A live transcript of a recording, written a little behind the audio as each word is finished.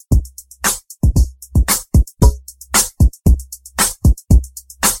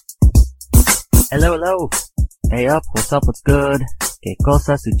Hello. Hey up, what's up, what's good? Que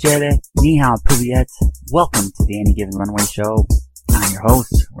cosa sucede? Ni hao, privyet. Welcome to the Any Given Runway show. I'm your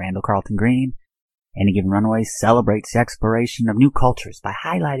host, Randall Carlton Green. Any Given Runway celebrates the exploration of new cultures by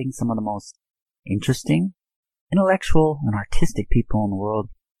highlighting some of the most interesting, intellectual, and artistic people in the world.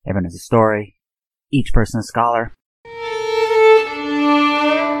 Everyone has a story. Each person a scholar.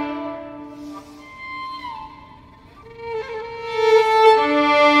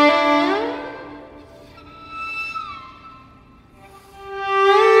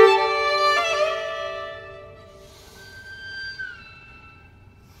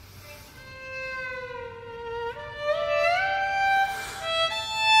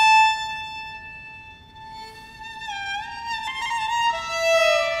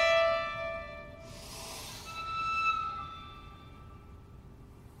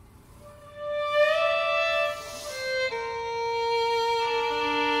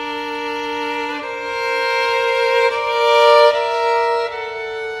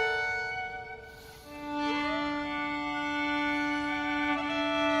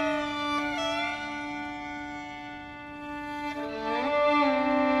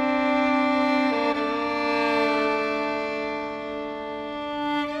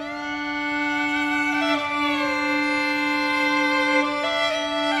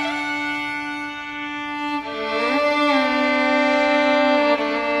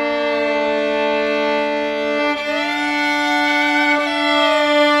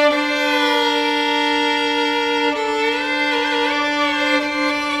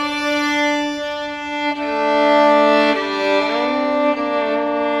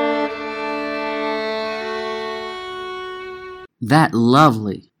 That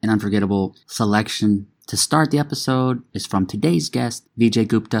lovely and unforgettable selection to start the episode is from today's guest, Vijay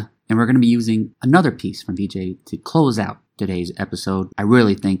Gupta, and we're going to be using another piece from Vijay to close out today's episode. I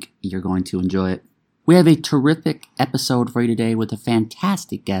really think you're going to enjoy it. We have a terrific episode for you today with a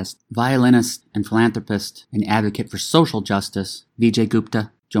fantastic guest, violinist and philanthropist and advocate for social justice. Vijay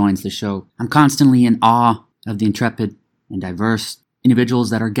Gupta joins the show. I'm constantly in awe of the intrepid and diverse individuals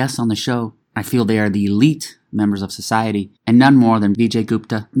that are guests on the show. I feel they are the elite members of society, and none more than Vijay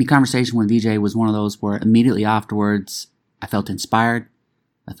Gupta. My conversation with Vijay was one of those where immediately afterwards I felt inspired,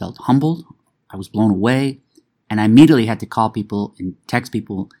 I felt humbled, I was blown away, and I immediately had to call people and text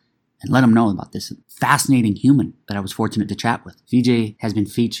people and let them know about this fascinating human that I was fortunate to chat with. Vijay has been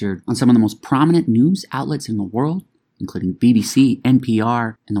featured on some of the most prominent news outlets in the world, including BBC,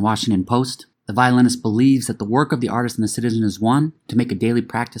 NPR, and the Washington Post. The violinist believes that the work of the artist and the citizen is one, to make a daily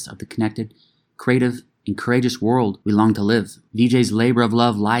practice of the connected, creative, and courageous world we long to live. Vijay's labor of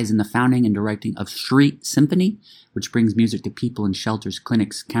love lies in the founding and directing of Street Symphony, which brings music to people in shelters,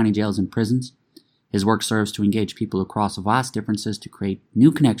 clinics, county jails, and prisons. His work serves to engage people across vast differences to create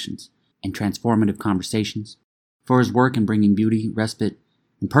new connections and transformative conversations. For his work in bringing beauty, respite,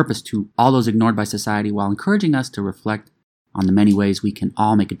 and purpose to all those ignored by society, while encouraging us to reflect on the many ways we can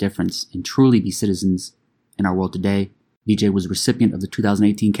all make a difference and truly be citizens in our world today. Vijay was a recipient of the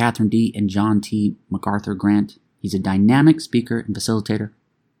 2018 Catherine D. and John T. MacArthur Grant. He's a dynamic speaker and facilitator,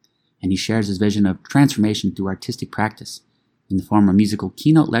 and he shares his vision of transformation through artistic practice in the form of musical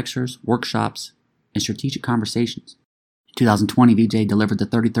keynote lectures, workshops, and strategic conversations. In 2020, Vijay delivered the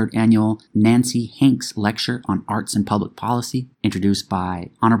 33rd annual Nancy Hanks Lecture on Arts and Public Policy, introduced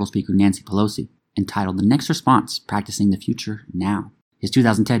by Honorable Speaker Nancy Pelosi, entitled The Next Response, Practicing the Future Now. His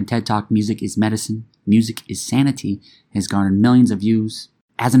 2010 TED Talk, Music is Medicine, Music is Sanity, has garnered millions of views.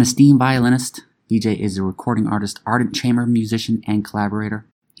 As an esteemed violinist, Vijay is a recording artist, ardent chamber musician, and collaborator.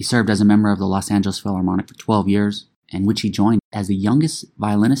 He served as a member of the Los Angeles Philharmonic for 12 years, in which he joined as the youngest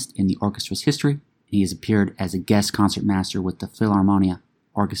violinist in the orchestra's history. He has appeared as a guest concertmaster with the Philharmonia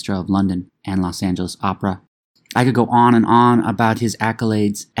Orchestra of London and Los Angeles Opera. I could go on and on about his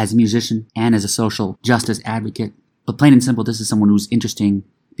accolades as a musician and as a social justice advocate. But plain and simple, this is someone who's interesting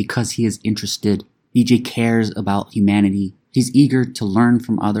because he is interested. Vijay cares about humanity. He's eager to learn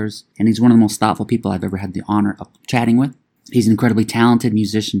from others, and he's one of the most thoughtful people I've ever had the honor of chatting with. He's an incredibly talented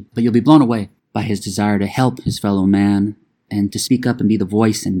musician, but you'll be blown away by his desire to help his fellow man and to speak up and be the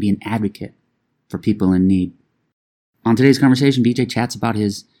voice and be an advocate for people in need. On today's conversation, Vijay chats about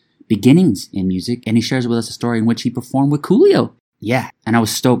his beginnings in music, and he shares with us a story in which he performed with Coolio. Yeah, and I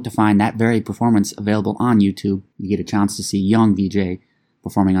was stoked to find that very performance available on YouTube. You get a chance to see young Vijay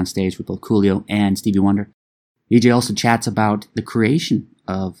performing on stage with both Coolio and Stevie Wonder. Vijay also chats about the creation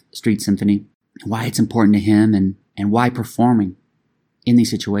of Street Symphony, why it's important to him, and why performing in these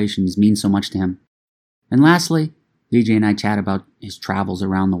situations means so much to him. And lastly, VJ and I chat about his travels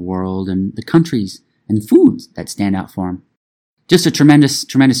around the world and the countries and foods that stand out for him. Just a tremendous,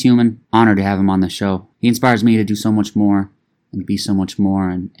 tremendous human. Honor to have him on the show. He inspires me to do so much more and be so much more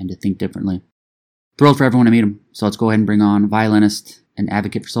and to think differently. Thrilled for everyone to meet him. So let's go ahead and bring on violinist and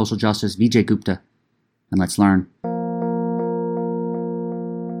advocate for social justice, Vijay Gupta, and let's learn.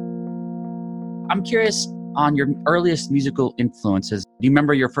 I'm curious on your earliest musical influences. Do you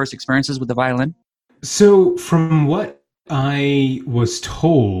remember your first experiences with the violin? So from what I was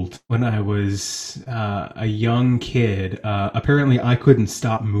told when I was a young kid, apparently I couldn't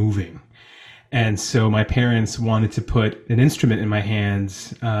stop moving. And so my parents wanted to put an instrument in my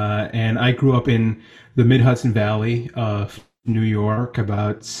hands. And I grew up in the Mid-Hudson Valley of New York,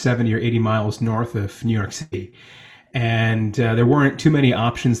 about 70 or 80 miles north of New York City. And there weren't too many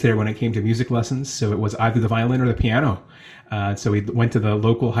options there when it came to music lessons. So it was either the violin or the piano. So we went to the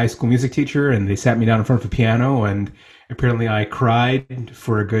local high school music teacher and they sat me down in front of a piano, and apparently I cried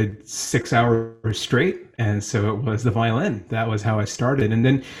for a good 6 hours straight. And so it was the violin. That was how I started. And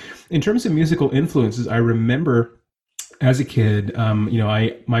then in terms of musical influences, I remember as a kid,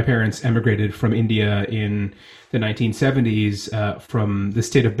 my parents emigrated from India in the 1970s from the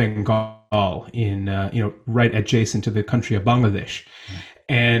state of Bengal in, right adjacent to the country of Bangladesh.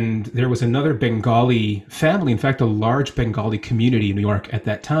 And there was another Bengali family, in fact, a large Bengali community in New York at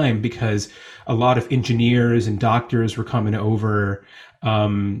that time, because a lot of engineers and doctors were coming over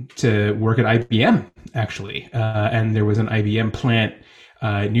to work at IBM, actually. And there was an IBM plant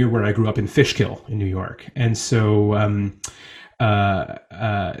near where I grew up in Fishkill in New York. And so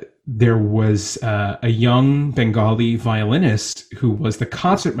there was a young Bengali violinist who was the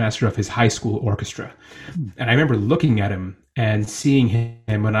concertmaster of his high school orchestra. And I remember looking at him and seeing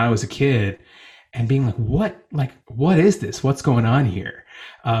him when I was a kid and being like, what is this? What's going on here?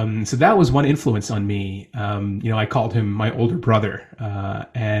 So that was one influence on me. I called him my older brother.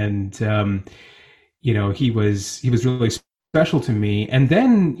 He was really special to me. And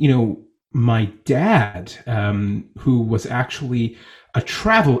then, my dad, who was actually a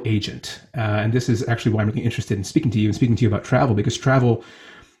travel agent. And this is actually why I'm really interested in speaking to you about travel, because travel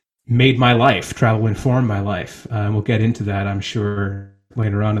made my life. Travel informed my life. We'll get into that, I'm sure,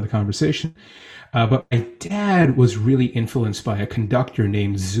 later on in the conversation. But my dad was really influenced by a conductor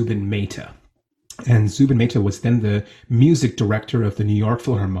named Zubin Mehta. And Zubin Mehta was then the music director of the New York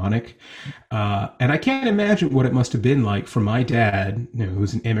Philharmonic. And I can't imagine what it must have been like for my dad,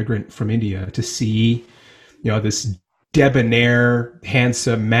 who's an immigrant from India, to see, this debonair,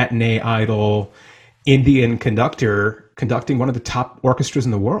 handsome, matinee idol Indian conductor conducting one of the top orchestras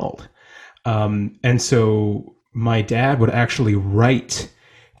in the world. And so my dad would actually write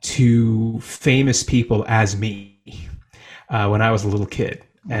to famous people as me when I was a little kid.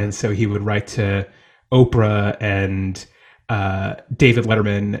 And so he would write to Oprah and David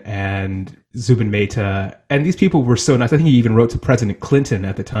Letterman and Zubin Mehta. And these people were so nice. I think he even wrote to President Clinton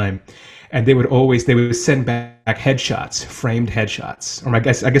at the time. And they would send back headshots, framed headshots. Or I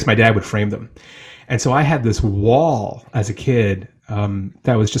guess my dad would frame them. And so I had this wall as a kid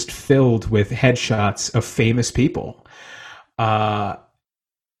that was just filled with headshots of famous people. And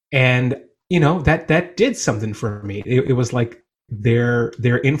that did something for me. It was like their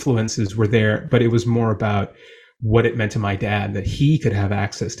influences were there, but it was more about what it meant to my dad that he could have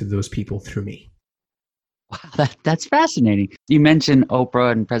access to those people through me. Wow, that's fascinating. You mentioned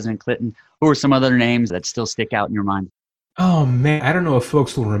Oprah and President Clinton. Who are some other names that still stick out in your mind? Oh, man. I don't know if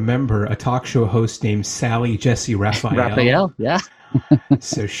folks will remember a talk show host named Sally Jessy Raphael. Raphael, yeah.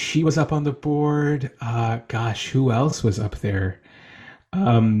 So she was up on the board. Who else was up there?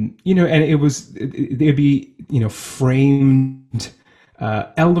 And it'd be, framed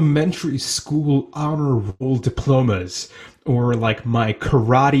elementary school honor roll diplomas or like my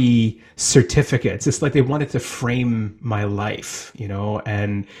karate certificates. It's like they wanted to frame my life,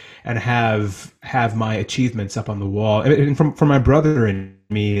 and have my achievements up on the wall. And from my brother and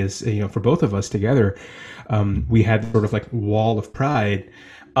me is, for both of us together, we had sort of like wall of pride.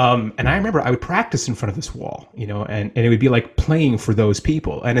 And I remember I would practice in front of this wall, and it would be like playing for those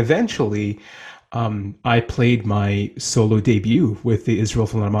people. And eventually, I played my solo debut with the Israel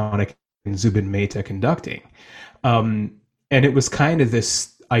Philharmonic and Zubin Mehta conducting. And it was kind of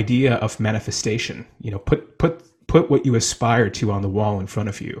this idea of manifestation, put what you aspire to on the wall in front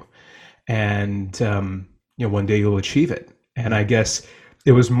of you. And, one day you'll achieve it. And I guess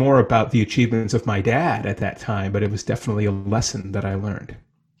it was more about the achievements of my dad at that time, but it was definitely a lesson that I learned.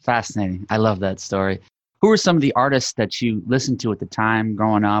 Fascinating. I love that story. Who were some of the artists that you listened to at the time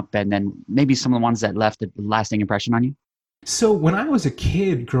growing up, and then maybe some of the ones that left a lasting impression on you? So when I was a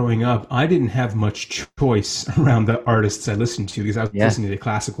kid growing up, I didn't have much choice around the artists I listened to because I was listening to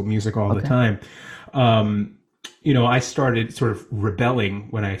classical music all the time. I started sort of rebelling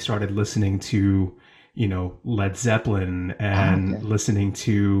when I started listening to, Led Zeppelin and listening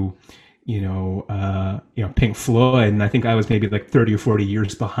to, Pink Floyd. And I think I was maybe like 30 or 40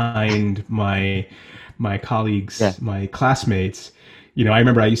 years behind my colleagues, my classmates. I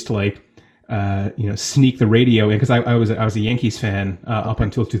remember I used to sneak the radio in because I was a Yankees fan up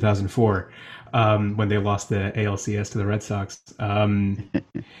until 2004 when they lost the ALCS to the Red Sox. And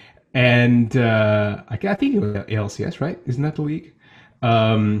I think it was ALCS, right? Isn't that the league?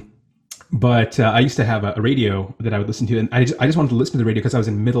 But I used to have a radio that I would listen to, and I just wanted to listen to the radio because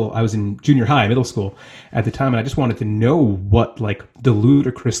I was in junior high, middle school at the time, and I just wanted to know what like the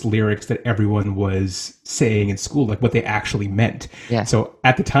ludicrous lyrics that everyone was saying in school, like what they actually meant. Yeah. So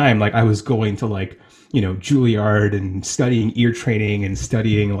at the time, like I was going to like, Juilliard and studying ear training and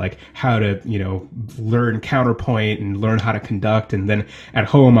studying like how to, learn counterpoint and learn how to conduct. And then at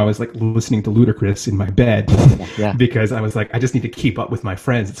home, I was like listening to Ludacris in my bed because I was like, I just need to keep up with my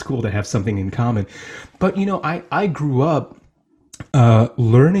friends at school to have something in common. But, I grew up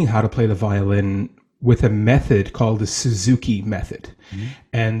learning how to play the violin with a method called the Suzuki method. Mm-hmm.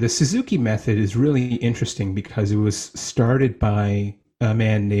 And the Suzuki method is really interesting because it was started by a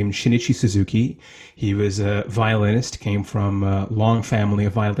man named Shinichi Suzuki. He was a violinist, came from a long family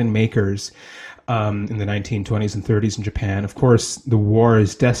of violin makers in the 1920s and 30s in Japan. Of course, the war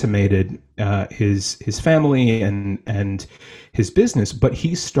has decimated his family and his business, but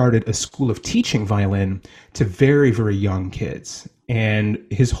he started a school of teaching violin to very, very young kids. And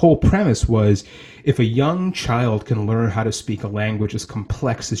his whole premise was, if a young child can learn how to speak a language as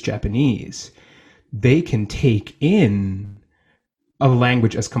complex as Japanese, they can take in a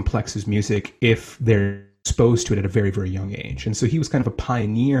language as complex as music if they're exposed to it at a very, very young age. And so he was kind of a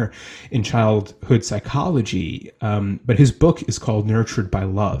pioneer in childhood psychology. But his book is called Nurtured by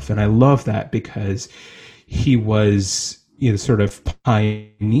Love. And I love that because he was, sort of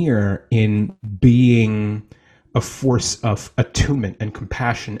pioneer in being a force of attunement and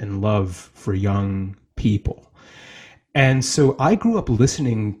compassion and love for young people. And so I grew up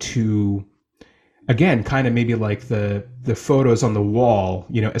listening to, again, kind of maybe like the photos on the wall,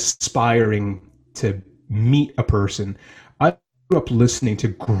 aspiring to meet a person. I grew up listening to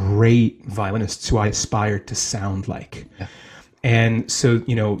great violinists who I aspired to sound like. Yeah. And so,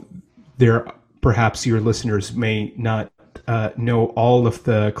 perhaps your listeners may not know all of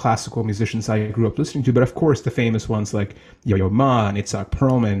the classical musicians I grew up listening to, but of course the famous ones like Yo-Yo Ma and Itzhak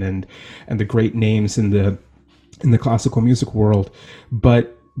Perlman and the great names in the classical music world.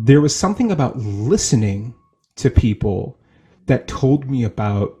 But there was something about listening to people that told me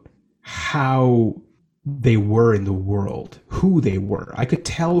about how they were in the world, who they were. I could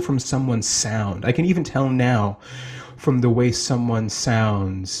tell from someone's sound. I can even tell now from the way someone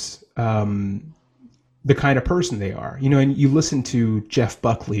sounds, the kind of person they are. And you listen to Jeff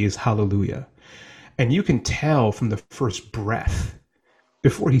Buckley's Hallelujah, and you can tell from the first breath,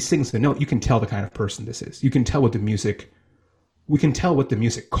 before he sings the note, you can tell the kind of person this is. You can tell we can tell what the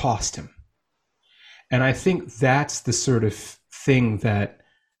music cost him. And I think that's the sort of thing that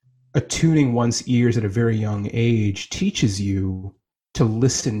attuning one's ears at a very young age teaches you to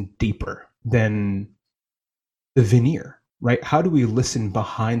listen deeper than the veneer, right? How do we listen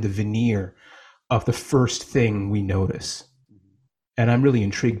behind the veneer of the first thing we notice? And I'm really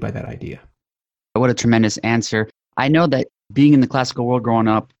intrigued by that idea. What a tremendous answer. I know that being in the classical world growing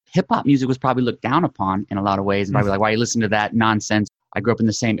up, hip-hop music was probably looked down upon in a lot of ways. And probably like, why you listen to that nonsense? I grew up in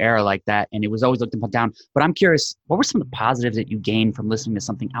the same era like that, and it was always looked down. But I'm curious, what were some of the positives that you gained from listening to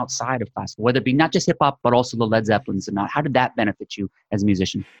something outside of classical, whether it be not just hip-hop, but also the Led Zeppelins and not? How did that benefit you as a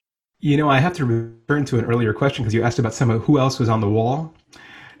musician? I have to return to an earlier question because you asked about who else was on the wall.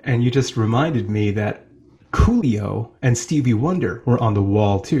 And you just reminded me that Coolio and Stevie Wonder were on the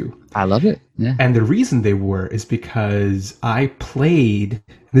wall too. I love it. Yeah. And the reason they were is because I played,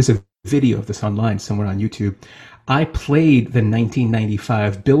 there's a video of this online somewhere on YouTube. I played the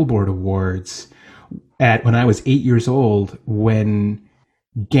 1995 Billboard Awards when I was 8 years old, when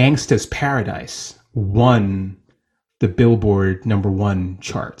Gangsta's Paradise won the Billboard #1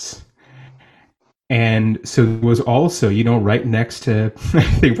 charts. And so it was also, right next to, I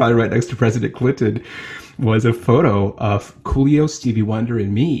think probably right next to President Clinton, was a photo of Coolio, Stevie Wonder,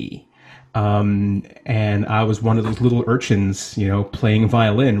 and me. And I was one of those little urchins, playing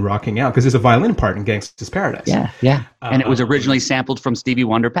violin, rocking out, because there's a violin part in Gangsta's Paradise. Yeah, yeah. And it was originally sampled from Stevie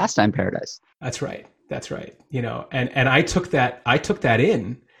Wonder, Pastime Paradise. That's right. And I took that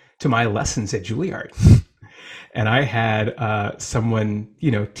in to my lessons at Juilliard. and I had someone,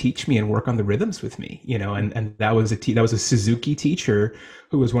 teach me and work on the rhythms with me, and that was that was a Suzuki teacher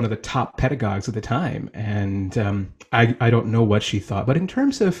who was one of the top pedagogues at the time. And I don't know what she thought, but in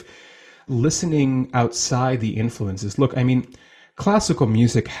terms of listening outside the influences, look, I mean, classical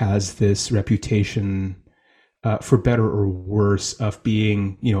music has this reputation, for better or worse, of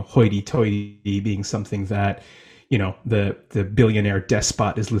being, hoity-toity, being something that, the billionaire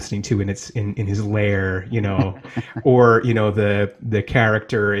despot is listening to in his lair, or, the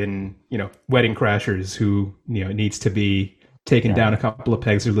character in, Wedding Crashers who, needs to be taken down a couple of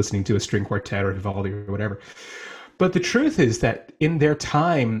pegs or listening to a string quartet or Vivaldi or whatever. But the truth is that in their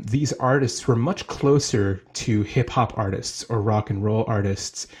time, these artists were much closer to hip hop artists or rock and roll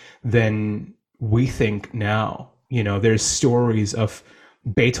artists than we think now. There's stories of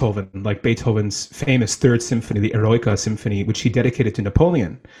Beethoven, like Beethoven's famous Third Symphony, the Eroica Symphony, which he dedicated to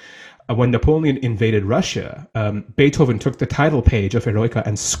Napoleon. When Napoleon invaded Russia, Beethoven took the title page of Eroica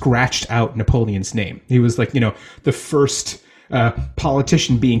and scratched out Napoleon's name. He was like, the first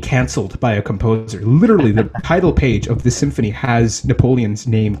politician being canceled by a composer. Literally, the title page of the symphony has Napoleon's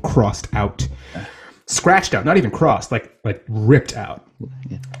name crossed out, scratched out, not even crossed, like ripped out.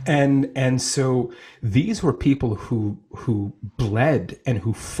 Yeah. And so these were people who bled and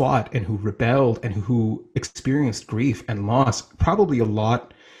who fought and who rebelled and who experienced grief and loss, probably a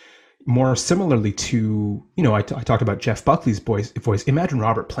lot more similarly to, I talked about Jeff Buckley's voice. Imagine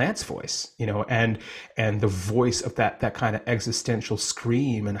Robert Plant's voice, and the voice of that kind of existential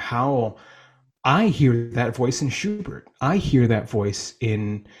scream, and how I hear that voice in Schubert. I hear that voice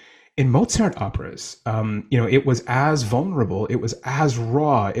in Mozart operas. It was as vulnerable, it was as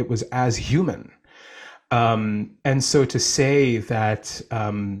raw, it was as human. And so to say that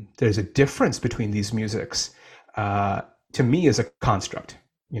there's a difference between these musics, to me, is a construct.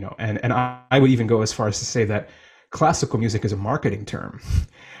 And I would even go as far as to say that classical music is a marketing term,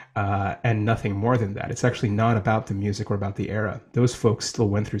 and nothing more than that. It's actually not about the music or about the era. Those folks still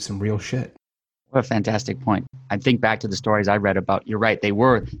went through some real shit. What a fantastic point. I think back to the stories I read about, you're right, they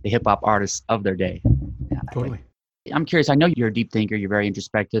were the hip hop artists of their day. Yeah, totally. I'm curious, I know you're a deep thinker, you're very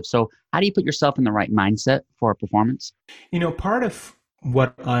introspective. So how do you put yourself in the right mindset for a performance? Part of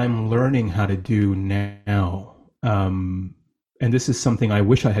what I'm learning how to do now, and this is something I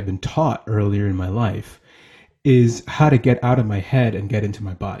wish I had been taught earlier in my life, is how to get out of my head and get into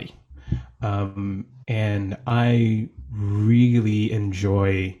my body. And I really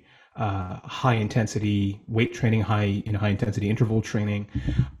enjoy high intensity weight training, high intensity interval training,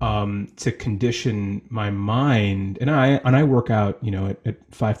 to condition my mind. And I work out, at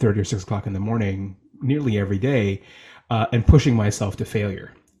 5:30 or 6 o'clock in the morning, nearly every day, and pushing myself to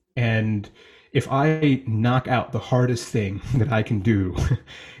failure. And if I knock out the hardest thing that I can do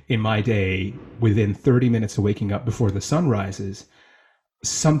in my day within 30 minutes of waking up before the sun rises,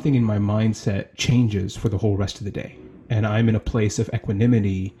 something in my mindset changes for the whole rest of the day. And I'm in a place of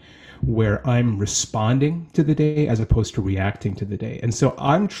equanimity where I'm responding to the day as opposed to reacting to the day. And so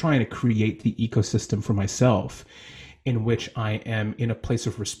I'm trying to create the ecosystem for myself in which I am in a place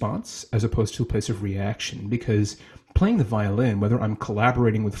of response as opposed to a place of reaction. Because playing the violin, whether I'm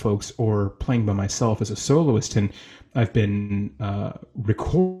collaborating with folks or playing by myself as a soloist, and I've been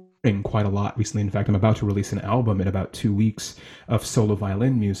recording quite a lot recently. In fact, I'm about to release an album in about 2 weeks of solo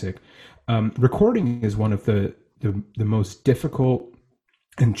violin music. Recording is one of the most difficult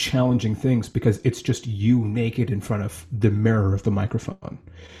and challenging things, because it's just you naked in front of the mirror of the microphone.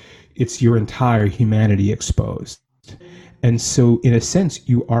 It's your entire humanity exposed. And so in a sense,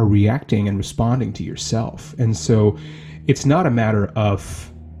 you are reacting and responding to yourself. And so it's not a matter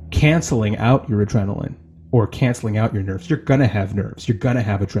of canceling out your adrenaline or canceling out your nerves. You're going to have nerves. You're going to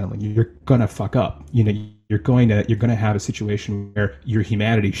have adrenaline. You're going to fuck up. You're going to have a situation where your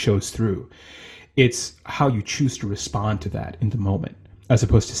humanity shows through. It's how you choose to respond to that in the moment, as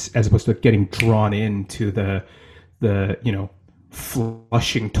opposed to getting drawn into the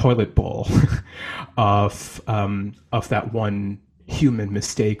flushing toilet bowl of that one human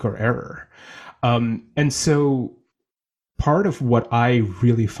mistake or error. And so part of what I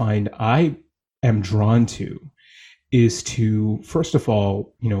really find I am drawn to is to, first of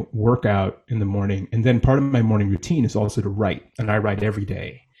all, work out in the morning. And then part of my morning routine is also to write. And I write every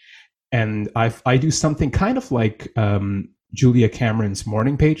day. And I do something kind of like Julia Cameron's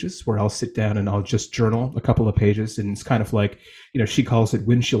morning pages, where I'll sit down and I'll just journal a couple of pages. And it's kind of like, she calls it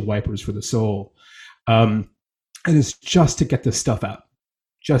windshield wipers for the soul. And it's just to get this stuff out,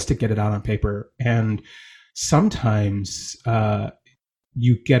 just to get it out on paper. And sometimes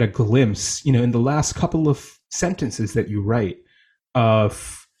you get a glimpse, in the last couple of sentences that you write,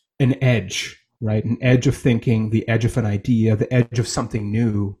 of an edge right? An edge of thinking, the edge of an idea, the edge of something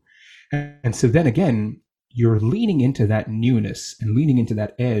new. And so then again, you're leaning into that newness and leaning into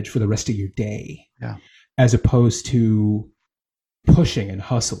that edge for the rest of your day, Yeah. as opposed to pushing and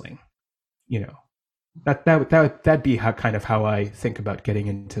hustling. That'd be how I think about getting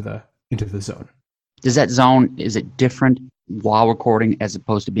into the zone. Does that zone, is it different while recording as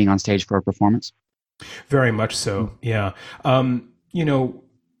opposed to being on stage for a performance? Very much so. Yeah.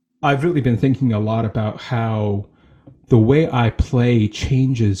 I've really been thinking a lot about how the way I play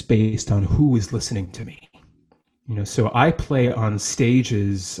changes based on who is listening to me. So I play on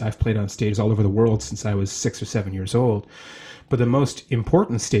stages. I've played on stages all over the world since I was 6 or 7 years old. But the most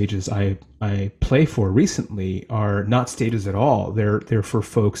important stages I play for recently are not stages at all. They're for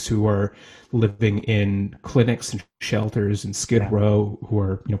folks who are living in clinics and shelters in Skid Row, who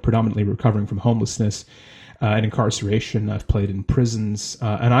are predominantly recovering from homelessness and incarceration. I've played in prisons,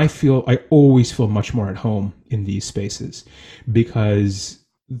 and I always feel much more at home in these spaces because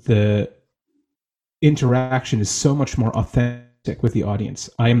the interaction is so much more authentic with the audience.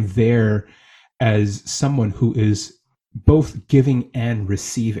 I am there as someone who is both giving and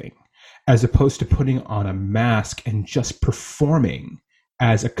receiving, as opposed to putting on a mask and just performing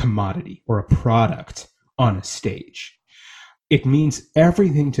as a commodity or a product on a stage. It means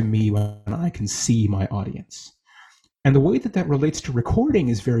everything to me when I can see my audience. And the way that relates to recording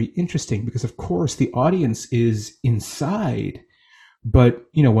is very interesting because, of course, the audience is inside. But,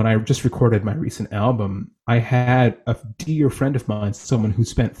 when I just recorded my recent album, I had a dear friend of mine, someone who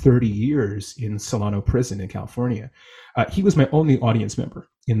spent 30 years in Solano Prison in California. He was my only audience member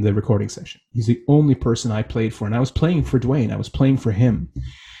in the recording session. He's the only person I played for. And I was playing for Dwayne. I was playing for him.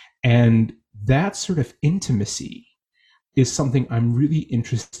 And that sort of intimacy is something I'm really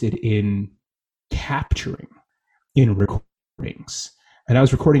interested in capturing in recordings. And I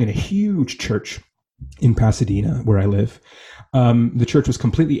was recording in a huge church in Pasadena, where I live. The church was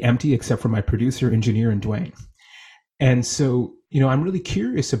completely empty except for my producer, engineer, and Dwayne. And so, I'm really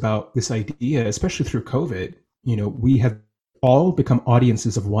curious about this idea, especially through COVID. We have all become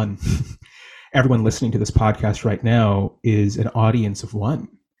audiences of one. Everyone listening to this podcast right now is an audience of one.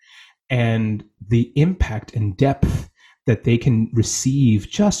 And the impact and depth that they can receive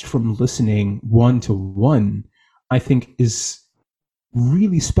just from listening one to one, I think is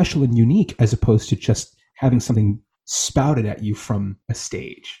really special and unique, as opposed to just having something spouted at you from a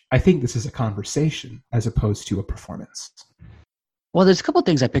stage. I think this is a conversation as opposed to a performance. Well, there's a couple of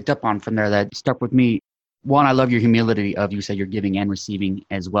things I picked up on from there that stuck with me. One, I love your humility of, you said you're giving and receiving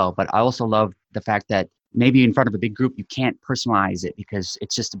as well. But I also love the fact that maybe in front of a big group, you can't personalize it because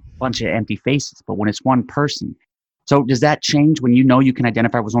it's just a bunch of empty faces. But when it's one person, so does that change when you can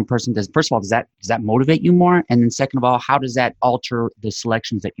identify with one person? First of all, does that motivate you more? And then second of all, how does that alter the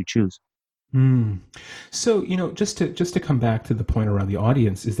selections that you choose? So, just to come back to the point around the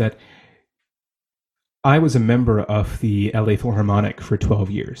audience, is that I was a member of the LA Philharmonic for 12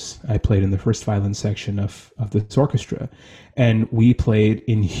 years. I played in the first violin section of this orchestra, and we played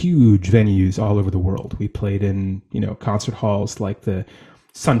in huge venues all over the world. We played in, concert halls like the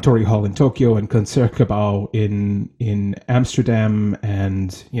Suntory Hall in Tokyo and Concertgebouw in Amsterdam,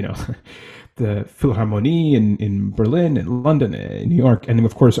 and the Philharmonie in Berlin, in London, in New York, and then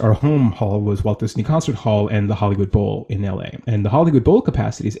of course our home hall was Walt Disney Concert Hall and the Hollywood Bowl in LA. And the Hollywood Bowl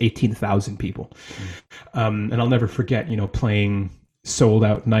capacity is 18,000 people. And I'll never forget, playing sold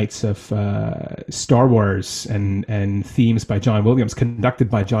out nights of Star Wars and themes by John Williams, conducted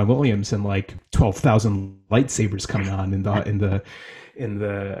by John Williams, and like 12,000 lightsabers coming on in the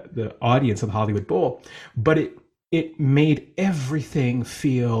audience of the Hollywood Bowl. But it made everything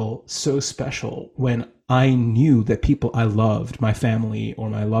feel so special when I knew that people I loved, my family or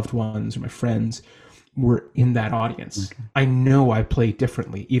my loved ones or my friends, were in that audience. Okay. I know I played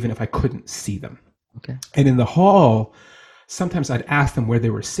differently, even if I couldn't see them. Okay. And in the hall, sometimes I'd ask them where they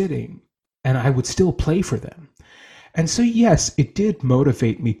were sitting, and I would still play for them. And so, yes, it did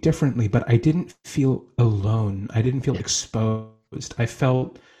motivate me differently, but I didn't feel alone. I didn't feel exposed. I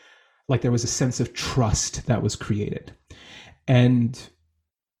felt like there was a sense of trust that was created. And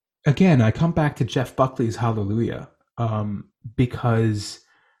again, I come back to Jeff Buckley's Hallelujah, because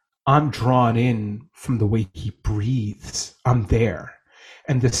I'm drawn in from the way he breathes. I'm there.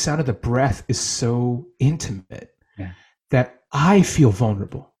 And the sound of the breath is so intimate that I feel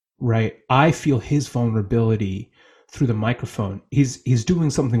vulnerable, right? I feel his vulnerability through the microphone. He's doing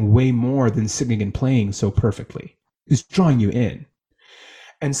something way more than singing and playing so perfectly. He's drawing you in.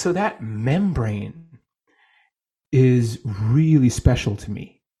 And so that membrane is really special to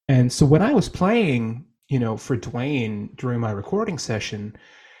me. And so when I was playing, for Dwayne during my recording session,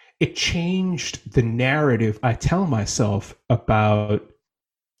 it changed the narrative I tell myself about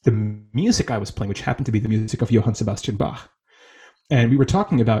the music I was playing, which happened to be the music of Johann Sebastian Bach. And we were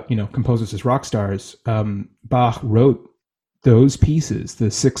talking about, composers as rock stars. Bach wrote those pieces, the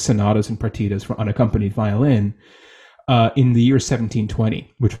 6 sonatas and partitas for unaccompanied violin, in the year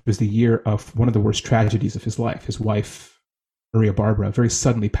 1720, which was the year of one of the worst tragedies of his life. His wife, Maria Barbara, very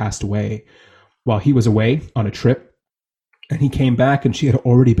suddenly passed away while he was away on a trip. And he came back and she had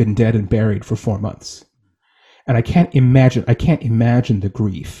already been dead and buried for 4 months. And I can't imagine the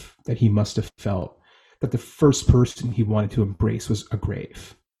grief that he must have felt, that the first person he wanted to embrace was a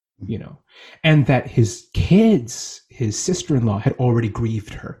grave, and that his kids, his sister-in-law, had already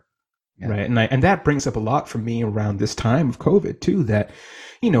grieved her. Yeah. Right. And that brings up a lot for me around this time of COVID too, that,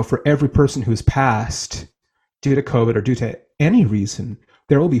 for every person who's passed due to COVID or due to any reason,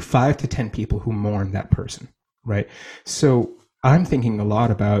 there will be 5 to 10 people who mourn that person. Right. So I'm thinking a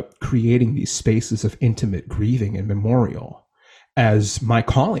lot about creating these spaces of intimate grieving and memorial as my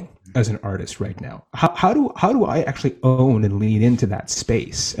calling as an artist right now. How do I actually own and lean into that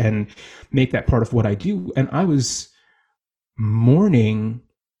space and make that part of what I do? And I was mourning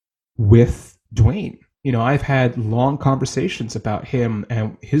with Duane. I've had long conversations about him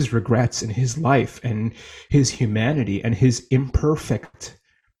and his regrets in his life and his humanity and his imperfect,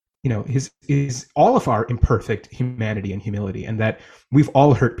 his all of our imperfect humanity and humility, and that we've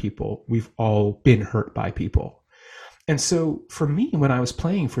all hurt people. We've all been hurt by people. And so for me, when I was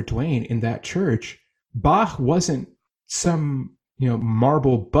playing for Duane in that church, Bach wasn't some,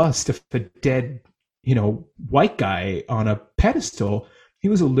 marble bust of a dead, white guy on a pedestal. He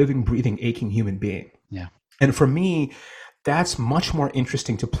was a living, breathing, aching human being. Yeah. And for me, that's much more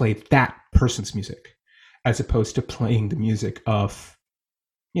interesting to play that person's music as opposed to playing the music of,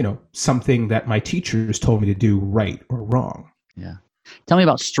 something that my teachers told me to do right or wrong. Yeah. Tell me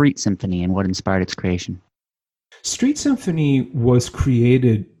about Street Symphony and what inspired its creation. Street Symphony was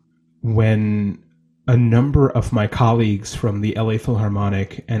created when a number of my colleagues from the LA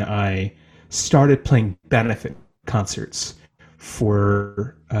Philharmonic and I started playing benefit concerts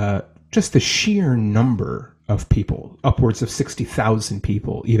for just the sheer number of people, upwards of 60,000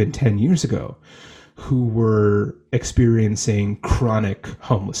 people, even 10 years ago, who were experiencing chronic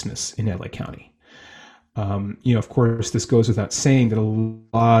homelessness in LA County. Of course, this goes without saying that a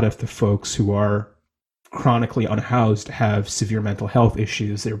lot of the folks who are chronically unhoused have severe mental health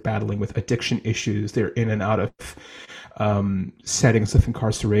issues. They're battling with addiction issues. They're in and out of settings of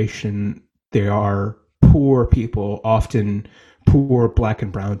incarceration. They are poor people, often poor Black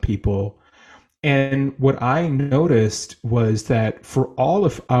and brown people. And what I noticed was that for all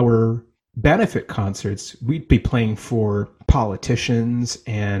of our benefit concerts, we'd be playing for politicians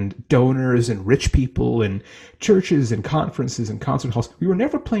and donors and rich people and churches and conferences and concert halls. We were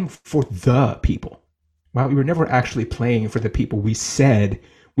never playing for the people. Well, we were never actually playing for the people we said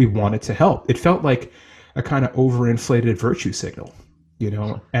we wanted to help. It felt like a kind of overinflated virtue signal,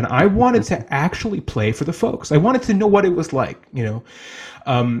 and I wanted to actually play for the folks. I wanted to know what it was like,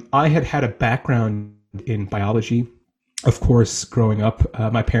 I had a background in biology. Of course, growing up,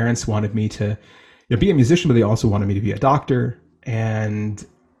 my parents wanted me to be a musician, but they also wanted me to be a doctor. And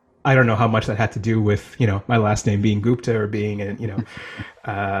I don't know how much that had to do with, my last name being Gupta or being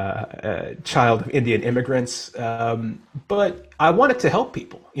a child of Indian immigrants. But I wanted to help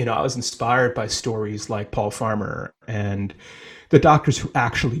people. I was inspired by stories like Paul Farmer and the doctors who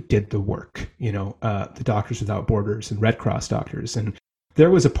actually did the work, the Doctors Without Borders and Red Cross doctors. And there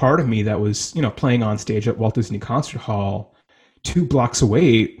was a part of me that was, playing on stage at Walt Disney Concert Hall,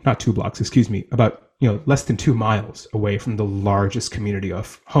 about less than 2 miles away from the largest community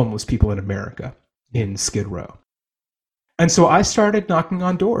of homeless people in America in Skid Row. And so I started knocking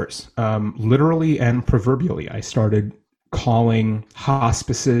on doors, literally and proverbially. I started calling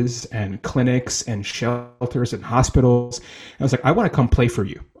hospices and clinics and shelters and hospitals. And I was like, I want to come play for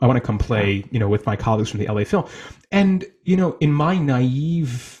you. I want to come play, with my colleagues from the LA Phil. And, in my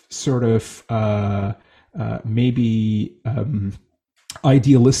naive sort of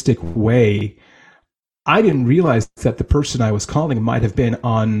idealistic way, I didn't realize that the person I was calling might have been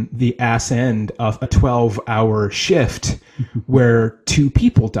on the ass end of a 12-hour shift where 2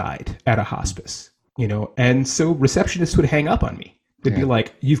 people died at a hospice, and so receptionists would hang up on me. They'd be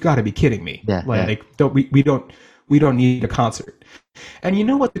like, "You've got to be kidding me. We don't need a concert." And you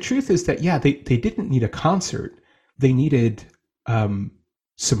know what? The truth is that, they didn't need a concert. They needed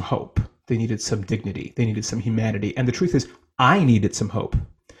some hope. They needed some dignity. They needed some humanity. And the truth is, I needed some hope.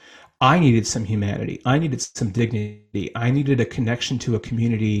 I needed some humanity. I needed some dignity. I needed a connection to a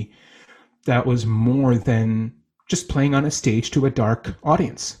community that was more than just playing on a stage to a dark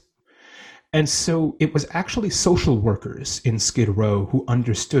audience. And so it was actually social workers in Skid Row who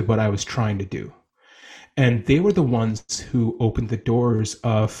understood what I was trying to do. And they were the ones who opened the doors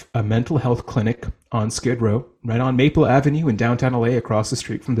of a mental health clinic on Skid Row, right on Maple Avenue in downtown LA, across the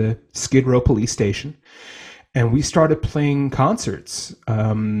street from the Skid Row police station. And we started playing concerts,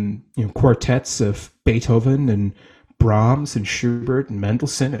 quartets of Beethoven and Brahms and Schubert and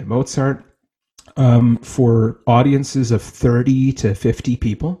Mendelssohn and Mozart, for audiences of 30 to 50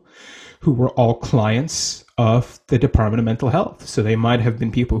 people who were all clients of the Department of Mental Health. So they might have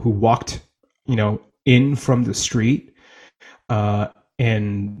been people who walked, in from the street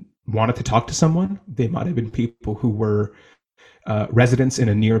and wanted to talk to someone. They might have been people who were residents in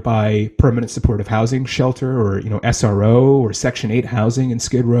a nearby permanent supportive housing shelter or, SRO or Section 8 housing in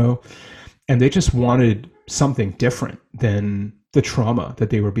Skid Row. And they just wanted something different than the trauma that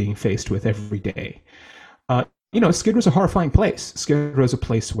they were being faced with every day. Skid Row's a horrifying place. Skid Row's a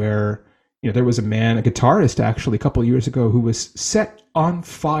place where, there was a guitarist actually a couple of years ago who was set on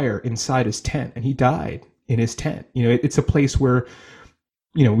fire inside his tent and he died in his tent. It's a place where,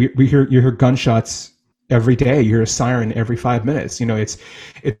 you hear gunshots every day. You hear a siren every 5 minutes.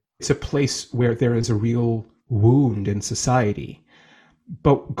 It's a place where there is a real wound in society.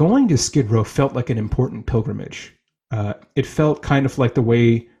 But going to Skid Row felt like an important pilgrimage. It felt kind of like the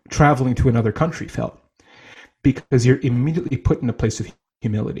way traveling to another country felt, because you're immediately put in a place of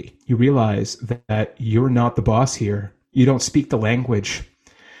humility. You realize that you're not the boss here. You don't speak the language.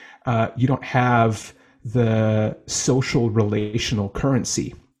 You don't have the social relational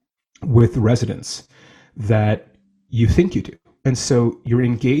currency with residents that you think you do. And so you're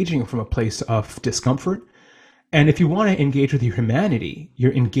engaging from a place of discomfort. And if you want to engage with your humanity,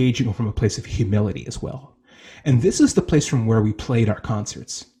 you're engaging from a place of humility as well. And this is the place from where we played our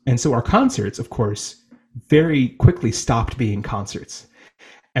concerts. And so our concerts, of course, very quickly stopped being concerts.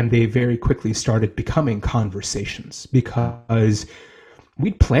 And they very quickly started becoming conversations, because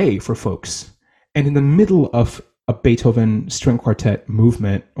we'd play for folks. And in the middle of a Beethoven string quartet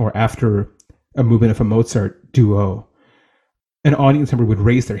movement, or after a movement of a Mozart duo, an audience member would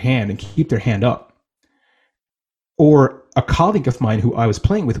raise their hand and keep their hand up. Or a colleague of mine who I was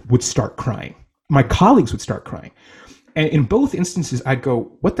playing with would start crying. My colleagues would start crying. And in both instances, I'd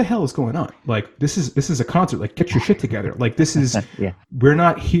go, what the hell is going on? Like, this is a concert. Like, get your shit together. Like, this is, yeah. We're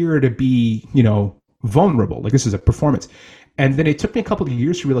not here to be, vulnerable. Like, this is a performance. And then it took me a couple of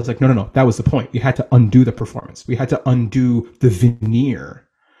years to realize, like, no, that was the point. We had to undo the performance. We had to undo the veneer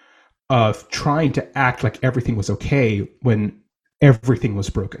of trying to act like everything was okay when everything was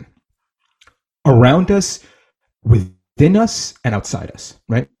broken. Around us, within us, and outside us,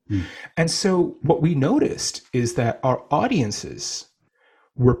 right? And so what we noticed is that our audiences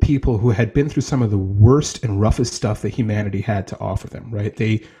were people who had been through some of the worst and roughest stuff that humanity had to offer them, right?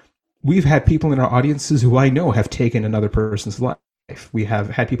 We've had people in our audiences who I know have taken another person's life. We have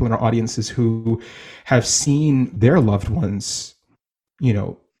had people in our audiences who have seen their loved ones,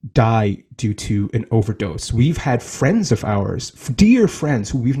 die due to an overdose. We've had friends of ours, dear friends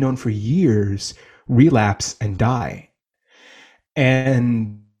who we've known for years, relapse and die.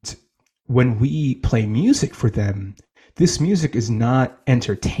 And when we play music for them, this music is not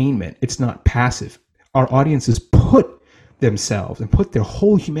entertainment. It's not passive. Our audiences put themselves and put their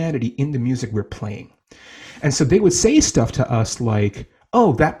whole humanity in the music we're playing. And so they would say stuff to us like,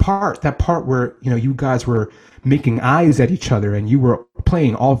 oh, that part where, you guys were making eyes at each other and you were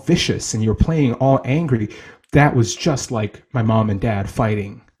playing all vicious and you were playing all angry. That was just like my mom and dad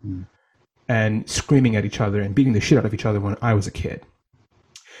fighting and screaming at each other and beating the shit out of each other when I was a kid.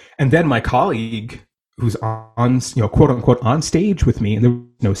 And then my colleague, who's on, quote unquote, on stage with me, and there was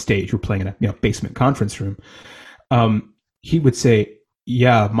no stage, we're playing in a basement conference room. He would say,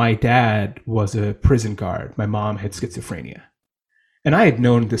 yeah, my dad was a prison guard. My mom had schizophrenia. And I had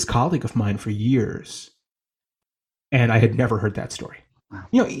known this colleague of mine for years, and I had never heard that story. Wow.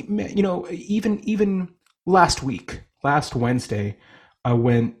 Even last Wednesday, I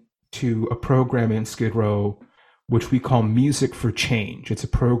went to a program in Skid Row, which we call Music for Change. It's a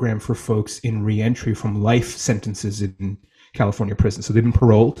program for folks in reentry from life sentences in California prison. So they've been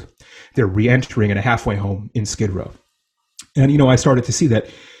paroled. They're reentering in a halfway home in Skid Row. And, I started to see that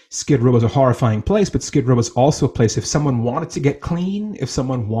Skid Row was a horrifying place, but Skid Row was also a place, if someone wanted to get clean, if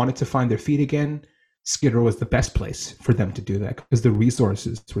someone wanted to find their feet again, Skid Row was the best place for them to do that, because the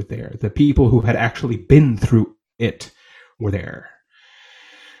resources were there. The people who had actually been through it were there.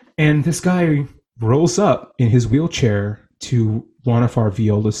 And this guy rolls up in his wheelchair to one of our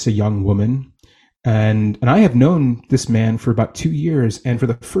violas, a young woman. And I have known this man for about 2 years. And for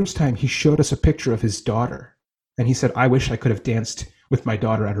the first time, he showed us a picture of his daughter. And he said, I wish I could have danced with my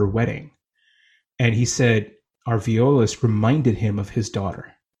daughter at her wedding. And he said our violist reminded him of his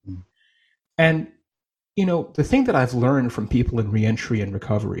daughter. Mm. And, the thing that I've learned from people in reentry and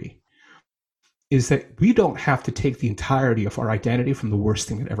recovery is that we don't have to take the entirety of our identity from the worst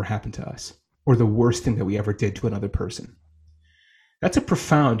thing that ever happened to us or the worst thing that we ever did to another person. That's a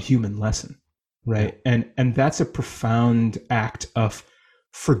profound human lesson, right? And that's a profound act of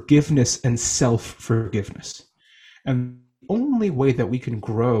forgiveness and self-forgiveness. And the only way that we can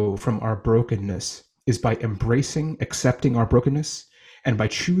grow from our brokenness is by embracing, accepting our brokenness, and by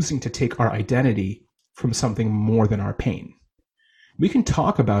choosing to take our identity from something more than our pain. We can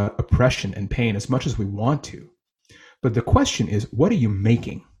talk about oppression and pain as much as we want to, but the question is, what are you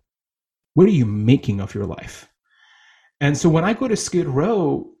making? What are you making of your life? And so when I go to Skid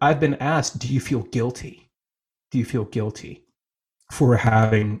Row, I've been asked, do you feel guilty? Do you feel guilty for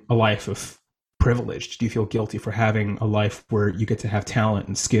having a life of privilege? Do you feel guilty for having a life where you get to have talent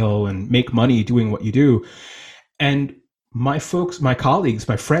and skill and make money doing what you do? And my folks, my colleagues,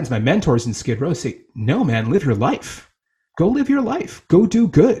 my friends, my mentors in Skid Row say, no, man, live your life. Go live your life. Go do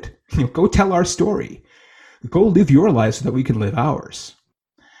good. Go tell our story. Go live your life so that we can live ours.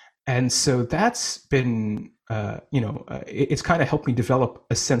 And so that's been, it's kind of helped me develop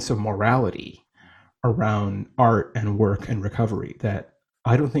a sense of morality around art and work and recovery that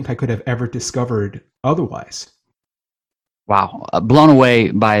I don't think I could have ever discovered otherwise. Wow. Blown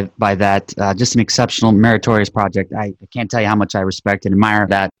away by that. Just an exceptional, meritorious project. I can't tell you how much I Respect and admire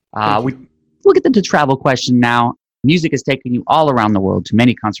that. We'll get into the travel question now. Music has taken you all around the world to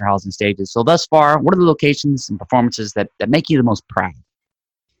many concert halls and stages. So thus far, what are the locations and performances that make you the most proud?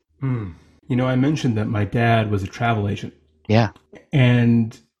 I mentioned that my dad was a travel agent. Yeah.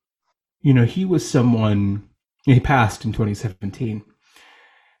 And, he was someone, he passed in 2017.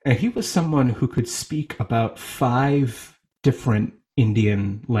 And he was someone who could speak about 5 different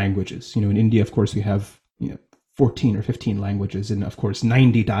Indian languages. In India, of course, we have 14 or 15 languages and, of course,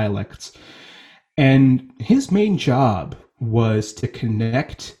 90 dialects. And his main job was to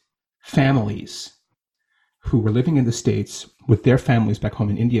connect families who were living in the States with their families back home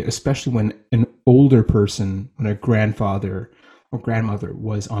in India, especially when an older person, when a grandfather or grandmother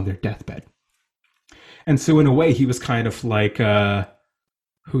was on their deathbed. And so in a way, he was kind of like,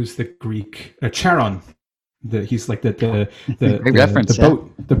 who's the Greek? Charon. He's like the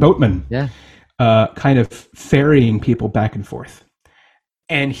boatman. Yeah. Kind of ferrying people back and forth.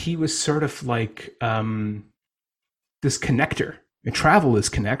 And he was sort of like this connector. And travel is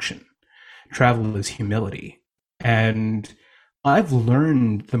connection. Travel is humility. And I've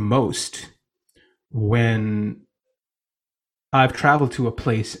learned the most when I've traveled to a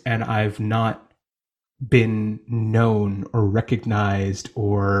place and I've not been known or recognized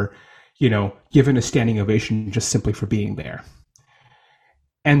or, given a standing ovation just simply for being there.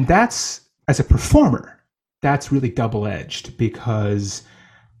 And that's, as a performer, that's really double-edged because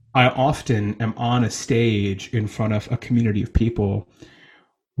I often am on a stage in front of a community of people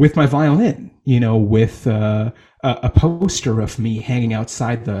with my violin, with a poster of me hanging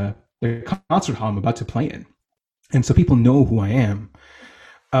outside the concert hall I'm about to play in. And so people know who I am.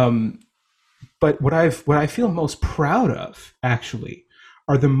 But what I feel most proud of, actually,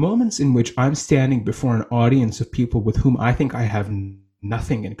 are the moments in which I'm standing before an audience of people with whom I think I have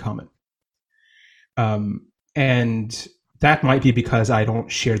nothing in common. And that might be because I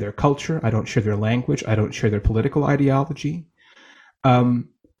don't share their culture, I don't share their language, I don't share their political ideology. And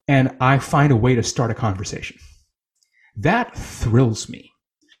I find a way to start a conversation. That thrills me.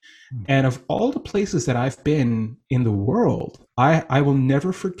 And of all the places that I've been in the world, I will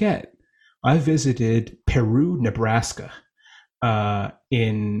never forget, I visited Peru, Nebraska,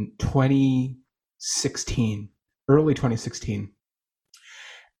 in 2016, early 2016.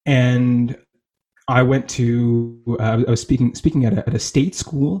 And I went to, I was speaking at a state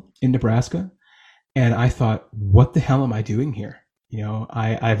school in Nebraska, and I thought, what the hell am I doing here?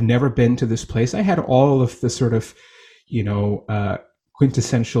 I've never been to this place. I had all of the sort of,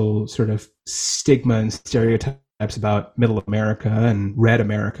 quintessential sort of stigma and stereotypes about Middle America and Red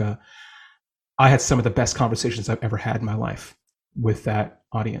America. I had some of the best conversations I've ever had in my life with that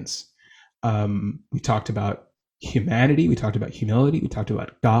audience. We talked about humanity. We talked about humility. We talked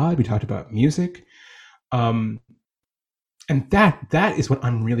about God. We talked about music. And that is what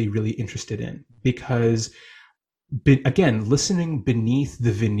I'm really, really interested in, because again, listening beneath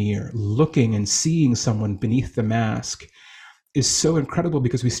the veneer, looking and seeing someone beneath the mask is so incredible,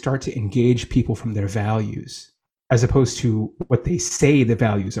 because we start to engage people from their values as opposed to what they say the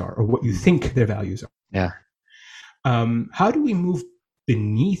values are or what you think their values are. Yeah. How do we move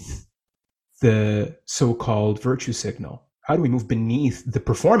beneath the so-called virtue signal? How do we move beneath the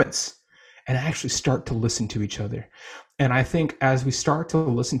performance and actually start to listen to each other. And I think as we start to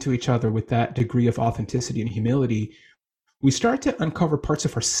listen to each other with that degree of authenticity and humility, we start to uncover parts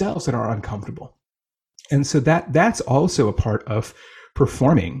of ourselves that are uncomfortable. And so that's also a part of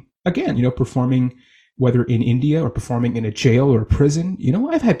performing. Again, performing whether in India or performing in a jail or a prison.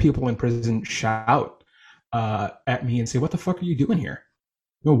 I've had people in prison shout at me and say, "What the fuck are you doing here?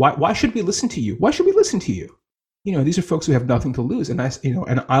 Why should we listen to you? Why should we listen to you?" These are folks who have nothing to lose, and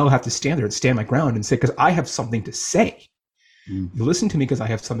I'll have to stand there and stand my ground and say, because I have something to say. You listen to me because I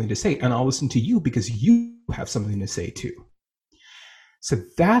have something to say, and I'll listen to you because you have something to say too. So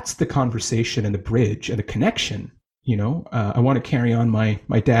that's the conversation and the bridge and the connection. I want to carry on my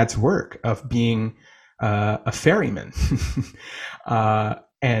dad's work of being a ferryman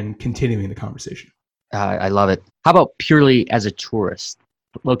and continuing the conversation. I love it. How about purely as a tourist?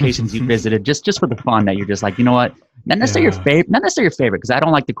 Locations you visited, just for the fun, that you're just like, you know what? Not necessarily your favorite, because I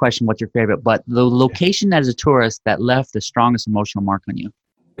don't like the question, what's your favorite? But the location as a tourist that left the strongest emotional mark on you.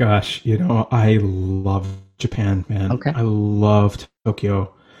 Gosh, I love Japan, man. Okay. I loved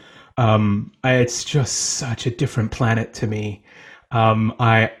Tokyo. It's just such a different planet to me.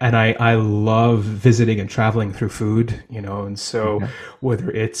 I love visiting and traveling through food, and so whether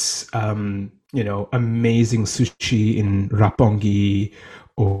it's amazing sushi in Roppongi,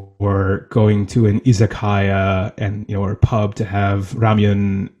 or going to an izakaya and or a pub to have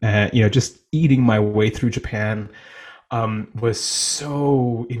ramyun, just eating my way through Japan was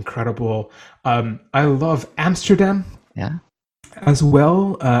so incredible. I love Amsterdam. Yeah. As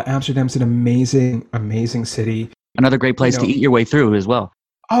well. Amsterdam's an amazing city. Another great place to eat your way through as well.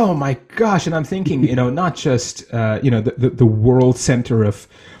 Oh my gosh! And I'm thinking, not just the world center of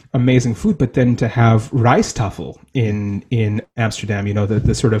amazing food, but then to have rijsttafel in Amsterdam,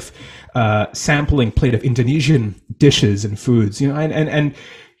 the sort of sampling plate of Indonesian dishes and foods, and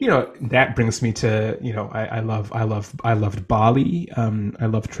that brings me to, I loved Bali. I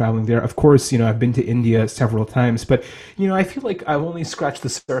love traveling there. Of course, I've been to India several times, but I feel like I've only scratched the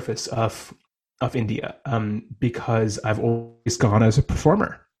surface of India, because I've always gone as a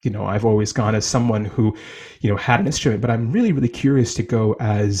performer. I've always gone as someone who, had an instrument, but I'm really, really curious to go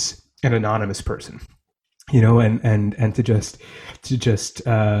as an anonymous person, and to just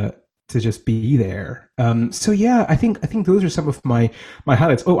be there. So yeah, I think those are some of my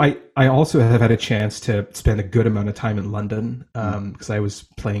highlights. Oh, I also have had a chance to spend a good amount of time in London, because I was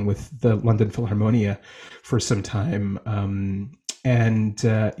playing with the London Philharmonia for some time. And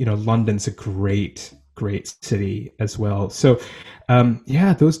London's a great city as well. So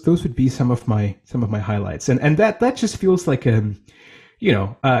those would be some of my highlights, and that just feels like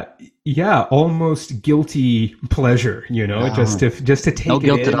almost guilty pleasure, just to take no it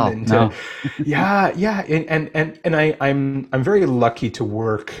guilt in at all. and No. I'm very lucky to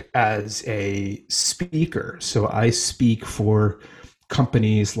work as a speaker. So I speak for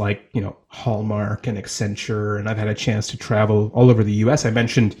companies like Hallmark and Accenture, and I've had a chance to travel all over the U.S. I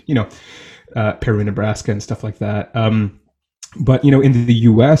mentioned Peru, Nebraska, and stuff like that. But in the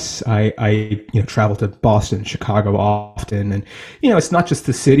U.S., I travel to Boston, Chicago often, and it's not just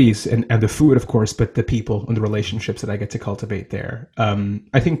the cities and the food, of course, but the people and the relationships that I get to cultivate there.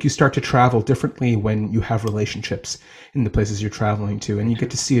 I think you start to travel differently when you have relationships in the places you're traveling to, and you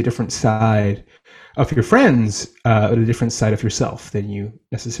get to see a different side of your friends, a different side of yourself than you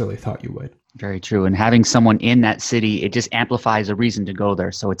necessarily thought you would. Very true. And having someone in that city, it just amplifies a reason to go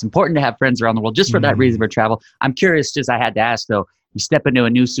there. So it's important to have friends around the world just for that reason for travel. I'm curious, I had to ask though, you step into a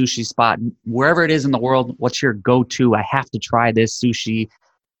new sushi spot, wherever it is in the world, what's your go-to? I have to try this sushi.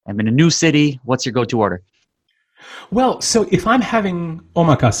 I'm in a new city. What's your go-to order? Well, so if I'm having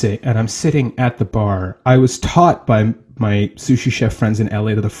omakase and I'm sitting at the bar, I was taught by my sushi chef friends in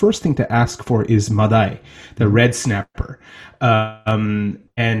LA that the first thing to ask for is madai, the red snapper.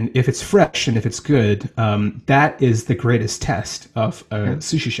 And if it's fresh and if it's good, that is the greatest test of a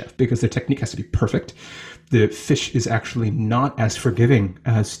sushi chef, because their technique has to be perfect. The fish is actually not as forgiving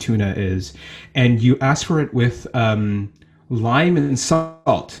as tuna is. And you ask for it with lime and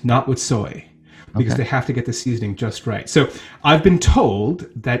salt, not with soy, because they have to get the seasoning just right. So I've been told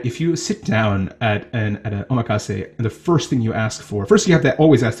that if you sit down at an omakase, and the first thing you ask for, first you have to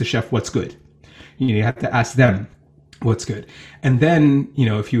always ask the chef what's good. You have to ask them what's good. And then,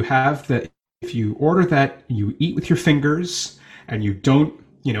 if you order that, you eat with your fingers and you don't,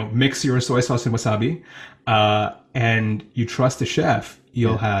 mix your soy sauce and wasabi, and you trust the chef,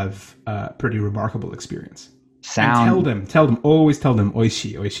 you'll have a pretty remarkable experience. And always tell them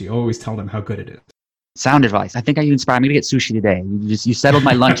oishi, always tell them how good it is. Sound advice. I think I'm going to get sushi today. You settled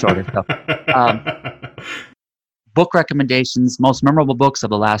my lunch order. So, book recommendations, most memorable books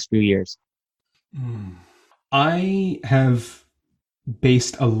of the last few years. I have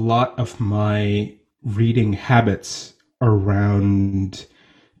based a lot of my reading habits around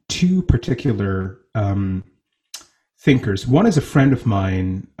two particular thinkers. One is a friend of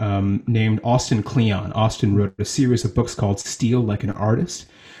mine named Austin Kleon. Austin wrote a series of books called Steal Like an Artist.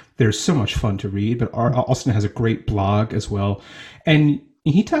 They're so much fun to read, but Austin has a great blog as well. And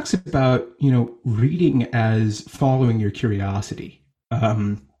he talks about, reading as following your curiosity.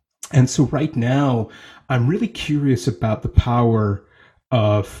 And so right now, I'm really curious about the power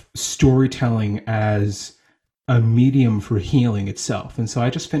of storytelling as a medium for healing itself. And so I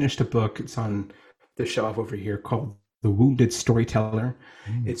just finished a book. It's on the shelf over here called The Wounded Storyteller.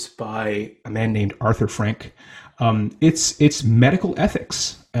 It's by a man named Arthur Frank. It's medical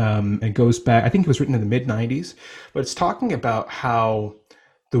ethics. It goes back, I think it was written in the mid-90s, but it's talking about how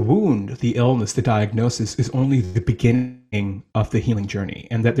the wound, the illness, the diagnosis is only the beginning of the healing journey,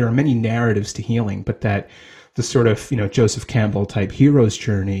 and that there are many narratives to healing, but that the sort of, Joseph Campbell type hero's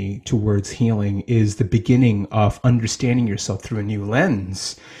journey towards healing is the beginning of understanding yourself through a new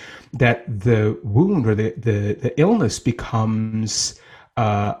lens, that the wound or the illness becomes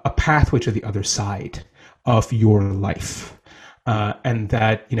a pathway to the other side of your life. And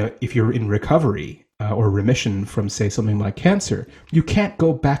that, if you're in recovery or remission from, say, something like cancer, you can't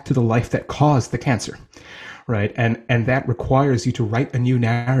go back to the life that caused the cancer, right? And that requires you to write a new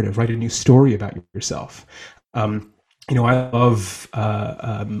narrative, write a new story about yourself. I love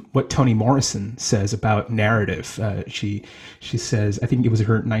what Toni Morrison says about narrative. She says, I think it was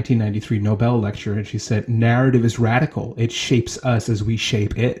her 1993 Nobel lecture, and she said, narrative is radical. It shapes us as we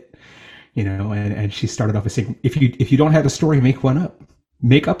shape it. And she started off by saying, if you don't have a story, make one up.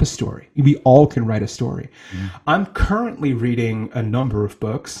 Make up a story. We all can write a story. I'm currently reading a number of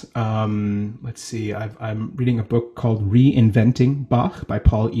books. Let's see. I'm reading a book called Reinventing Bach by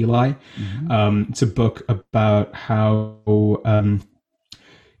Paul Elie. It's a book about how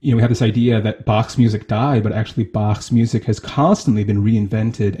we have this idea that Bach's music died, but actually Bach's music has constantly been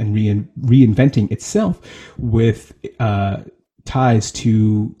reinvented and reinventing itself with ties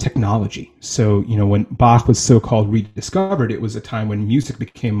to technology. So, when Bach was so-called rediscovered, it was a time when music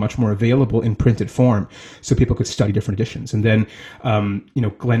became much more available in printed form, so people could study different editions. And then,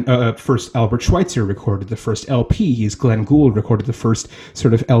 first Albert Schweitzer recorded the first LPs. Glenn Gould recorded the first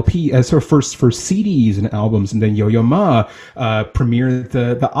sort of LP, first CDs and albums. And then Yo-Yo Ma premiered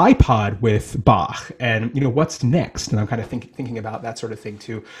the iPod with Bach. And, what's next? And I'm kind of thinking about that sort of thing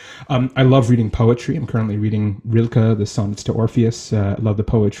too. I love reading poetry. I'm currently reading Rilke, the Sonnets to Orpheus. I love the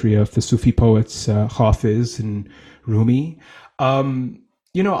poetry of the Sufi poets Hafiz and Rumi. I'll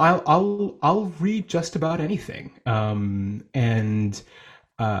read just about anything.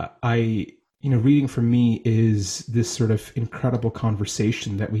 Reading for me is this sort of incredible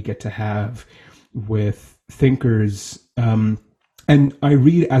conversation that we get to have with thinkers. And I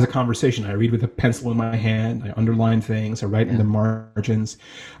read as a conversation. I read with a pencil in my hand. I underline things. I write in the margins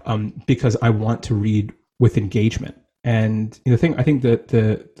because I want to read with engagement. And I think that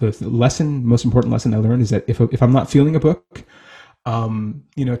the most important lesson I learned is that if I'm not feeling a book,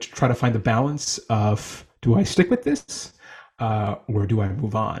 to try to find the balance of, do I stick with this, or do I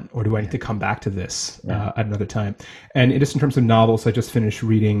move on, or do I need to come back to this at another time? And just in terms of novels, I just finished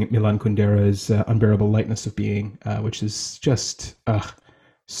reading Milan Kundera's Unbearable Lightness of Being, which is just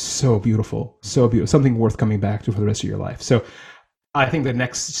so beautiful, something worth coming back to for the rest of your life. So I think the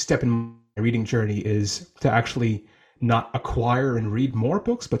next step in my reading journey is to actually not acquire and read more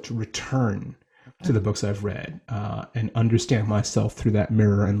books, but to return to the books I've read and understand myself through that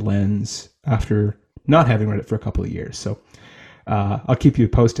mirror and lens after not having read it for a couple of years. So I'll keep you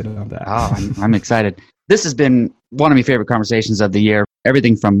posted on that. Oh, I'm excited. This has been one of my favorite conversations of the year.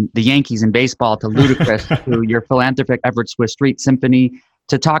 Everything from the Yankees and baseball to Ludacris to your philanthropic efforts with Street Symphony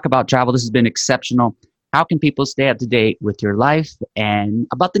to talk about travel. This has been exceptional. How can people stay up to date with your life and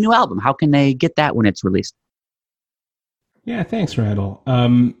about the new album? How can they get that when it's released? Yeah, thanks, Randall.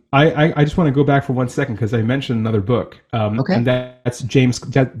 I just want to go back for 1 second because I mentioned another book, and that's James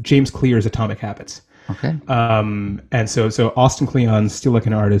Clear's Atomic Habits. Okay. And so Austin Kleon's Steal Like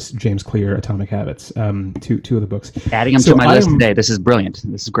an Artist, James Clear, Atomic Habits, two of the books. Adding them to my list today. This is brilliant.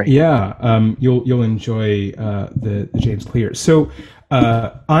 This is great. Yeah, you'll enjoy the James Clear. So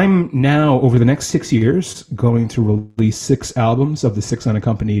I'm now, over the next 6 years, going to release 6 albums of the 6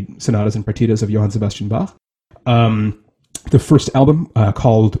 unaccompanied sonatas and partitas of Johann Sebastian Bach. The first album,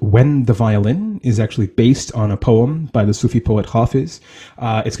 called When the Violin, is actually based on a poem by the Sufi poet Hafiz.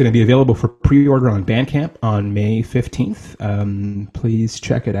 It's going to be available for pre-order on Bandcamp on May 15th. Please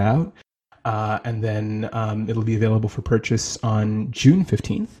check it out. and then it'll be available for purchase on June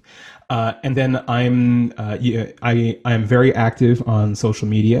 15th. And then I am very active on social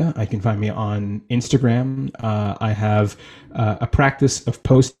media. You can find me on Instagram. I have a practice of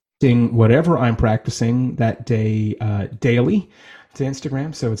posting whatever I'm practicing that day daily to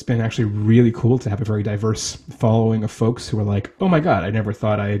Instagram. So it's been actually really cool to have a very diverse following of folks who are like, oh my God, I never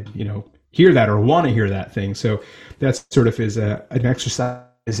thought I'd, hear that or want to hear that thing. So that sort of is an exercise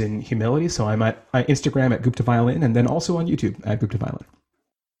in humility. So I'm at Instagram at Gupta Violin, and then also on YouTube at Gupta Violin.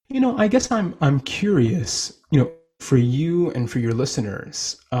 I guess I'm curious, for you and for your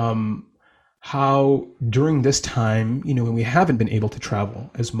listeners, how during this time, when we haven't been able to travel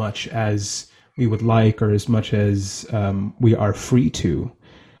as much as we would like or as much as we are free to,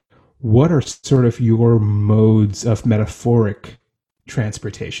 what are sort of your modes of metaphoric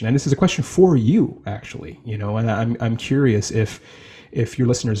transportation? And this is a question for you, actually, and I'm curious if your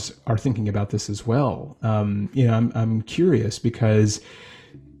listeners are thinking about this as well. I'm curious because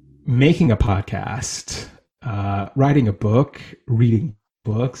making a podcast, writing a book, reading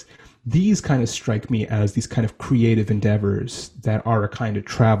books, these kind of strike me as these kind of creative endeavors that are a kind of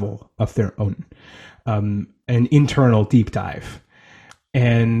travel of their own, an internal deep dive.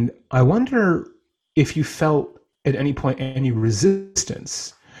 And I wonder if you felt at any point any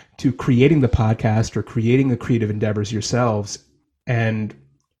resistance to creating the podcast or creating the creative endeavors yourselves, and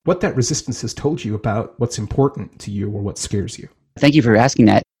what that resistance has told you about what's important to you or what scares you. Thank you for asking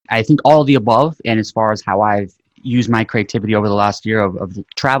that. I think all of the above, and as far as how I've used my creativity over the last year of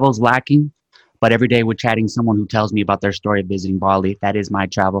travel's lacking, but every day with chatting someone who tells me about their story of visiting Bali, that is my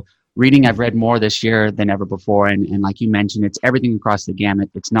travel. Reading, I've read more this year than ever before, and like you mentioned, it's everything across the gamut.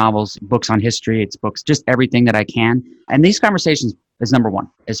 It's novels, books on history, it's books, just everything that I can. And these conversations is number one,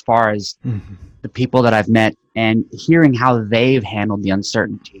 as far as the people that I've met and hearing how they've handled the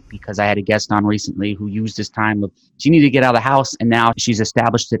uncertainty. Because I had a guest on recently who used this time of, she needed to get out of the house, and now she's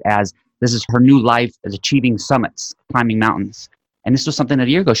established it as, this is her new life as achieving summits, climbing mountains. And this was something that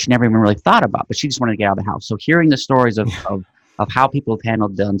a year ago she never even really thought about, but she just wanted to get out of the house. So hearing the stories of how people have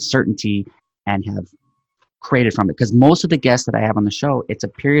handled the uncertainty and have created from it. Because most of the guests that I have on the show, it's a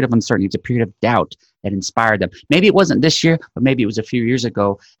period of uncertainty. It's a period of doubt that inspired them. Maybe it wasn't this year, but maybe it was a few years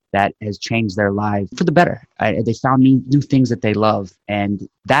ago that has changed their lives for the better. They found new things that they love. And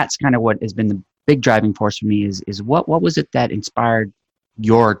that's kind of what has been the big driving force for me is what was it that inspired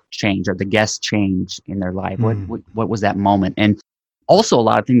your change or the guest's change in their life? What was that moment? And also a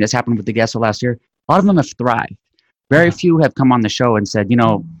lot of things that's happened with the guests of last year, a lot of them have thrived. Very few have come on the show and said,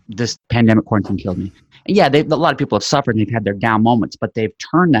 this pandemic quarantine killed me. And yeah, a lot of people have suffered and they've had their down moments, but they've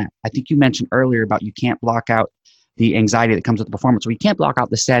turned that. I think you mentioned earlier about you can't block out the anxiety that comes with the performance, or you can't block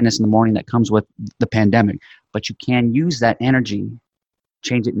out the sadness in the morning that comes with the pandemic, but you can use that energy,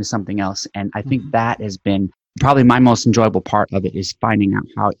 change it into something else. And I think that has been probably my most enjoyable part of it, is finding out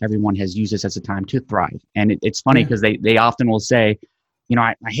how everyone has used this as a time to thrive. And it's funny because they often will say,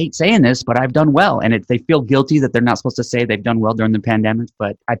 I hate saying this, but I've done well. And they feel guilty that they're not supposed to say they've done well during the pandemic.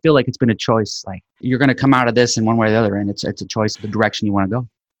 But I feel like it's been a choice. Like, you're going to come out of this in one way or the other. And it's a choice of the direction you want to go.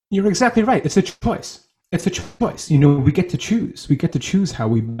 You're exactly right. It's a choice. It's a choice. We get to choose. We get to choose how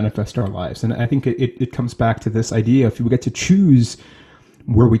we manifest our lives. And I think it comes back to this idea of we get to choose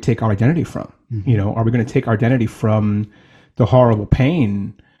where we take our identity from. Are we going to take our identity from the horrible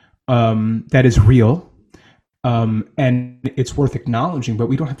pain that is real? And it's worth acknowledging, but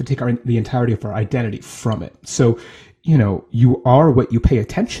we don't have to take the entirety of our identity from it. So, you are what you pay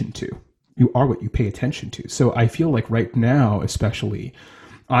attention to. You are what you pay attention to. So I feel like right now, especially,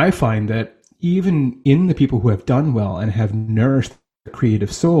 I find that even in the people who have done well and have nourished their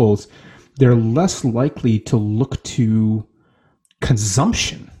creative souls, they're less likely to look to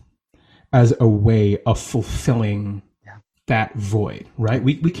consumption as a way of fulfilling that void, right?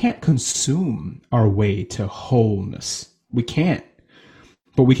 We can't consume our way to wholeness. We can't,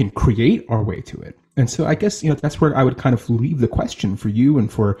 but we can create our way to it. And so I guess, that's where I would kind of leave the question for you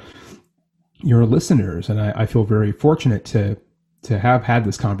and for your listeners. And I feel very fortunate to have had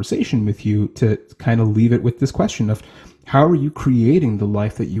this conversation with you, to kind of leave it with this question of, how are you creating the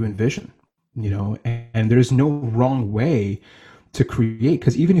life that you envision? And there's no wrong way to create,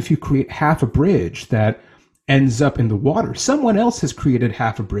 because even if you create half a bridge that ends up in the water, someone else has created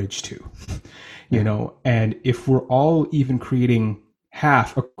half a bridge too, and if we're all even creating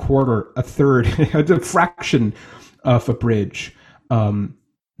half, a quarter, a third, a fraction of a bridge,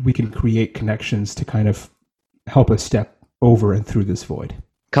 we can create connections to kind of help us step over and through this void.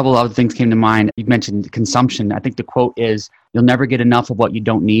 A couple of other things came to mind. You mentioned consumption. I think the quote is, you'll never get enough of what you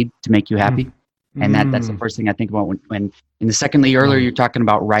don't need to make you happy. And that's the first thing I think about when in the second lead earlier, you're talking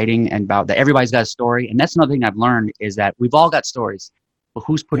about writing and about that everybody's got a story. And that's another thing I've learned is that we've all got stories, but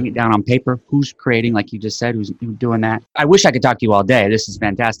who's putting it down on paper? Who's creating, like you just said, who's doing that? I wish I could talk to you all day. This is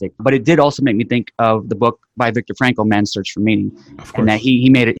fantastic. But it did also make me think of the book by Viktor Frankl, Man's Search for Meaning. Of course. And that he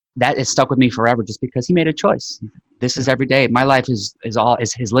made it, that has stuck with me forever just because he made a choice. This is every day. My life is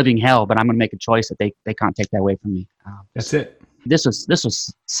his living hell, but I'm going to make a choice that they can't take that away from me. That's it. This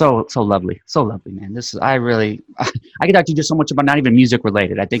was so lovely, man. I could talk to you just so much about not even music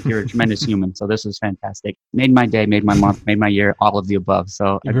related. I think you're a tremendous human, so this was fantastic. Made my day, made my month, made my year, all of the above.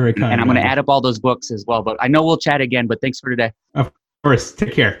 So you're very kind. And I'm going to add up all those books as well. But I know we'll chat again. But thanks for today. Of course.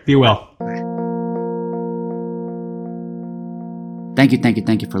 Take care. Be well. Thank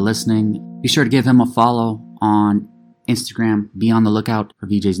you for listening. Be sure to give him a follow on Instagram. Be on the lookout for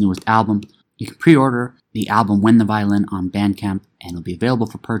VJ's newest album. You can pre-order the album When the Violin on Bandcamp, and it'll be available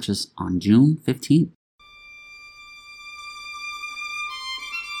for purchase on June 15th.